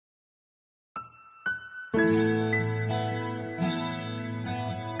Say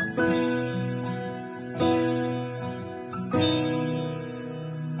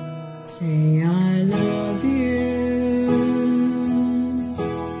I love you,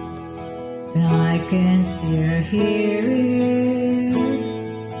 but I can still hear it.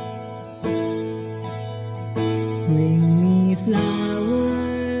 Bring me flowers,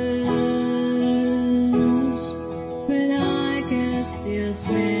 but I can still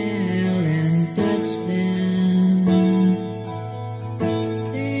smell and touch them.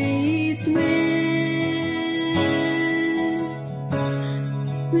 Say it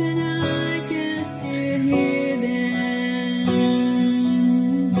when I can still hear them.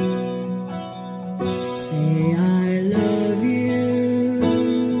 Say I love you,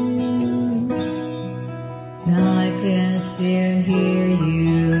 and I can still hear you.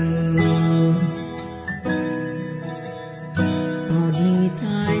 Hold me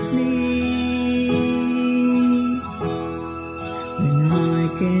tightly when I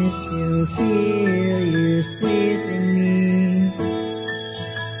can still feel you squeezing me.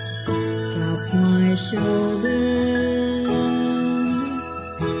 Tap my shoulder,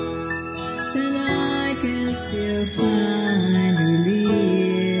 and I can still find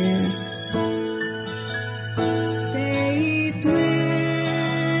relief. Say it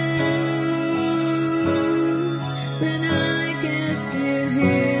when I can still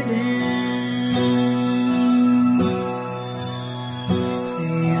hear them.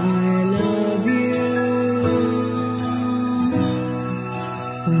 Say I love you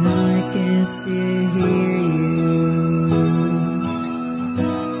when I can still hear you.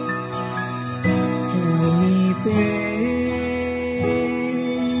 Tell me praise,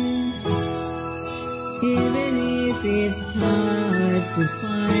 even if it's hard to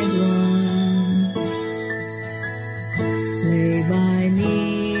find one. Lay by me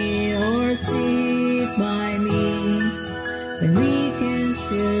or sleep by me, when we can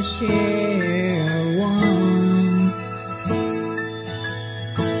still share